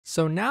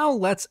So now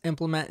let's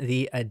implement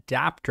the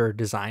adapter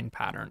design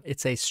pattern.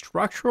 It's a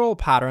structural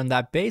pattern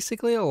that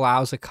basically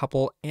allows a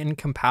couple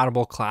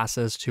incompatible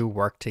classes to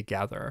work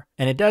together.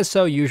 And it does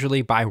so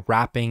usually by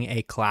wrapping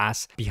a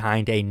class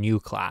behind a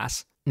new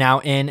class. Now,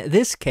 in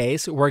this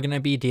case, we're going to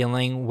be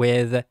dealing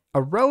with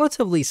a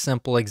relatively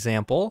simple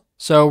example.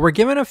 So we're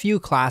given a few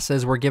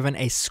classes. We're given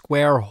a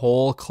square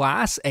hole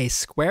class, a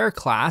square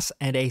class,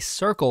 and a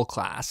circle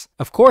class.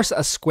 Of course,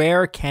 a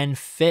square can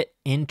fit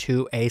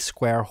into a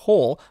square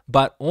hole,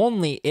 but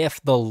only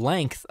if the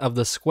length of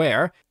the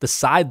square, the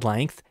side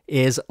length,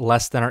 is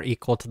less than or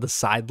equal to the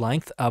side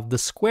length of the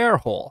square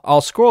hole.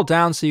 I'll scroll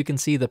down so you can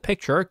see the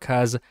picture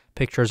because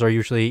pictures are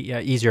usually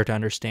easier to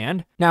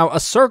understand. Now, a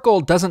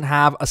circle doesn't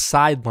have a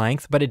side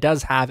length, but it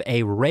does have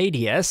a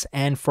radius,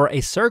 and for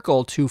a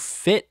circle to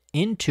fit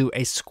into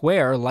a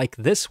square like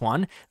this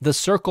one, the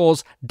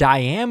circle's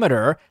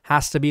diameter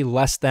has to be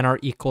less than or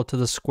equal to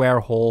the square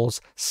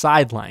hole's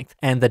side length.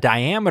 And the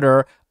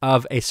diameter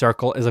of a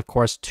circle is, of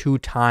course, 2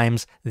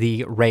 times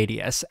the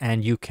radius.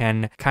 And you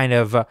can kind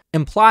of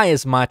imply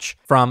as much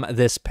from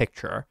this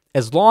picture.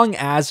 As long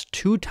as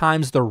 2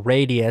 times the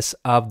radius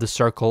of the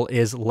circle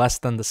is less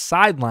than the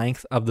side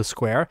length of the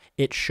square,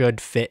 it should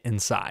fit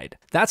inside.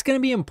 That's going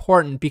to be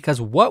important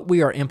because what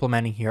we are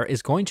implementing here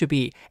is going to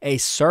be a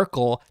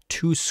circle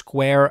to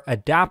square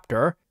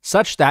adapter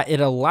such that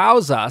it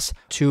allows us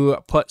to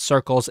put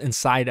circles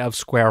inside of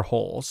square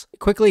holes.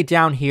 Quickly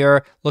down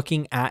here,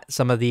 looking at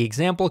some of the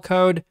example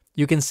code,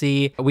 you can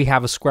see we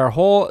have a square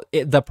hole.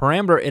 The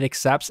parameter it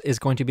accepts is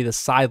going to be the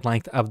side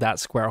length of that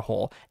square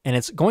hole. And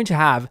it's going to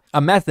have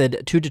a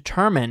method to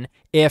determine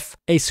if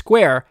a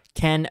square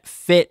can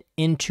fit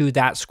into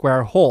that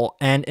square hole.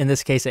 And in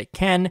this case, it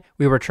can,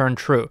 we return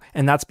true.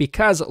 And that's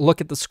because look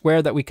at the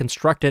square that we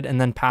constructed and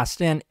then passed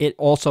in. It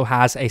also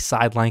has a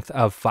side length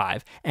of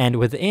 5. And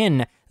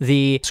within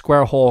the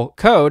square hole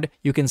code,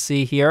 you can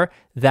see here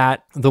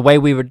that the way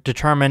we would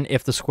determine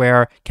if the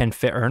square can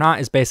fit or not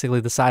is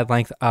basically the side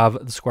length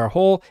of the square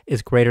hole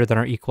is greater than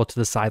or equal to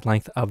the side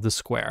length of the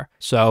square.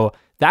 So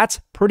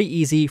that's pretty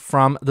easy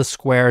from the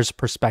square's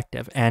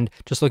perspective. And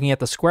just looking at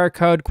the square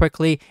code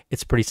quickly,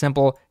 it's pretty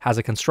simple. Has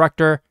a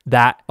constructor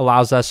that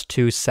allows us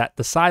to set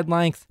the side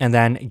length and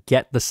then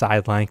get the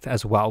side length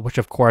as well, which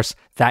of course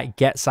that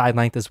get side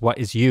length is what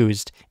is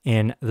used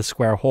in the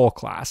square hole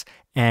class.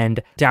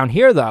 And down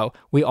here though,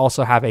 we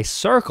also have a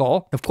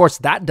circle. Of course,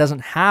 that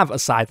doesn't have a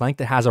side length,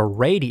 it has a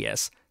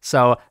radius.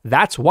 So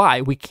that's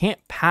why we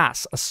can't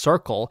pass a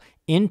circle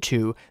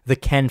into the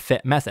can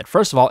fit method.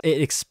 First of all,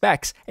 it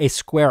expects a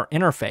square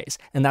interface,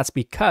 and that's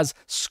because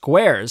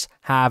squares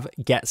have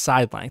get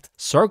side length.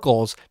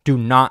 Circles do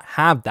not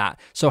have that.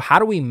 So how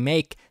do we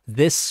make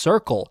this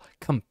circle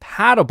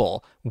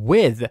compatible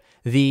with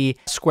the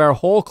square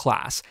hole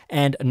class?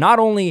 And not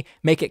only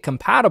make it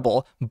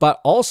compatible, but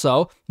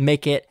also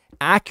make it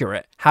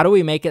accurate. How do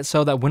we make it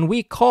so that when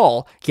we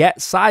call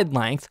get side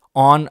length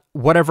on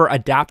whatever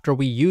adapter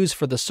we use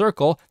for the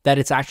circle, that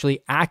it's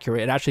actually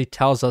accurate? It actually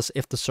tells us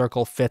if the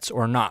circle fits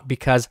or not.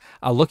 Because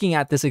looking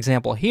at this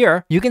example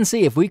here, you can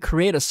see if we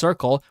create a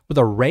circle with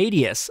a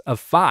radius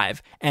of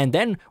 5, and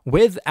then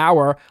with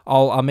our,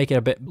 I'll make it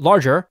a bit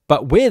larger,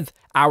 but with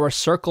our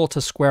circle to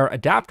square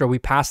adapter, we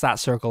pass that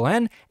circle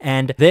in,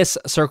 and this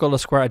circle to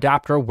square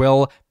adapter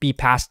will be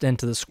passed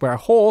into the square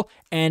hole,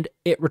 and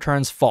it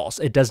returns false.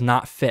 It does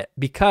not fit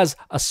because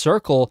a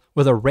circle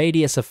with a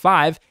radius of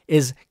 5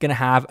 is going to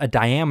have a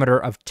diameter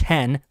of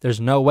 10. There's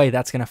no way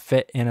that's going to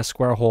fit in a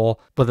square hole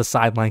with a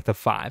side length of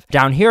 5.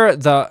 Down here,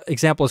 the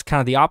example is kind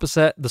of the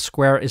opposite. The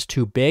square is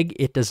too big.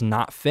 It does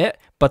not fit,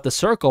 but the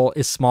circle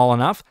is small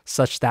enough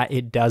such that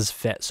it does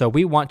fit. So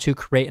we want to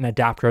create an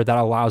adapter that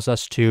allows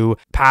us to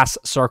pass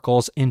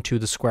circles into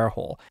the square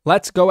hole.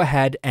 Let's go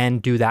ahead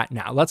and do that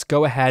now. Let's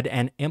go ahead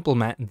and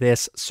implement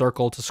this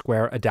circle to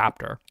square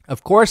adapter.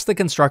 Of course, the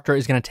constructor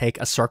is going to take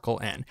a circle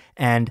in,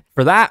 and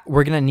for that,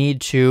 we're going to need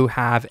to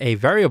have a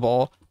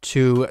variable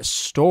to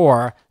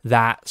store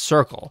that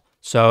circle.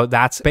 So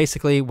that's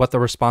basically what the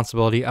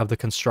responsibility of the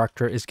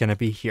constructor is going to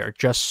be here.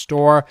 Just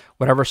store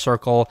whatever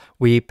circle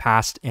we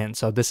passed in.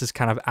 So this is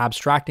kind of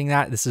abstracting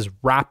that. This is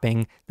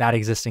wrapping that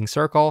existing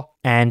circle.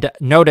 And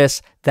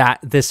notice that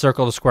this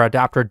circle to square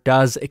adapter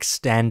does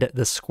extend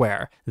the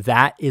square.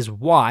 That is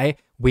why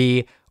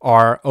we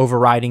are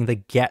overriding the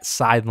get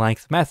side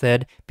length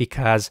method,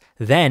 because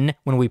then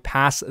when we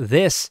pass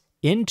this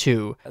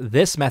into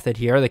this method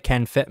here, the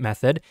can fit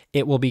method,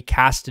 it will be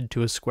casted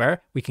to a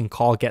square. We can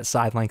call get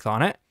side length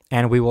on it,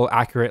 and we will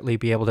accurately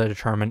be able to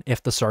determine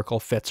if the circle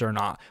fits or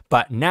not.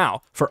 But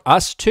now, for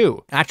us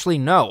to actually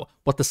know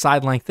what the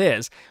side length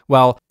is,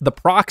 well, the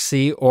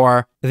proxy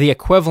or the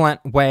equivalent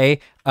way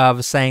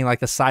of saying like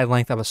the side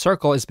length of a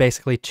circle is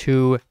basically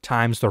 2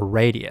 times the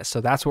radius.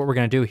 So that's what we're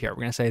going to do here.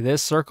 We're going to say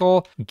this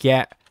circle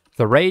get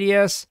the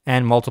radius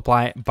and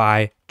multiply it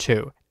by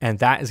 2. And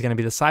that is going to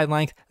be the side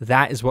length.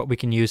 That is what we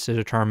can use to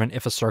determine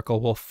if a circle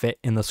will fit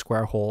in the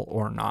square hole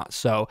or not.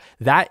 So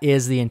that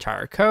is the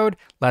entire code.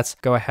 Let's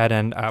go ahead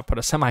and put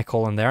a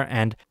semicolon there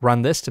and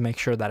run this to make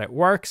sure that it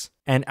works.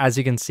 And as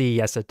you can see,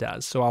 yes, it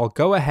does. So I'll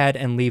go ahead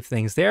and leave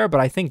things there, but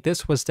I think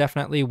this was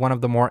definitely one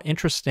of the more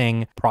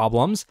interesting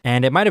problems.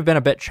 And it might have been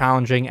a bit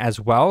challenging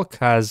as well,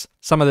 because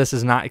some of this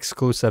is not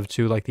exclusive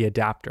to like the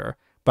adapter,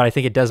 but I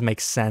think it does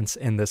make sense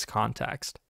in this context.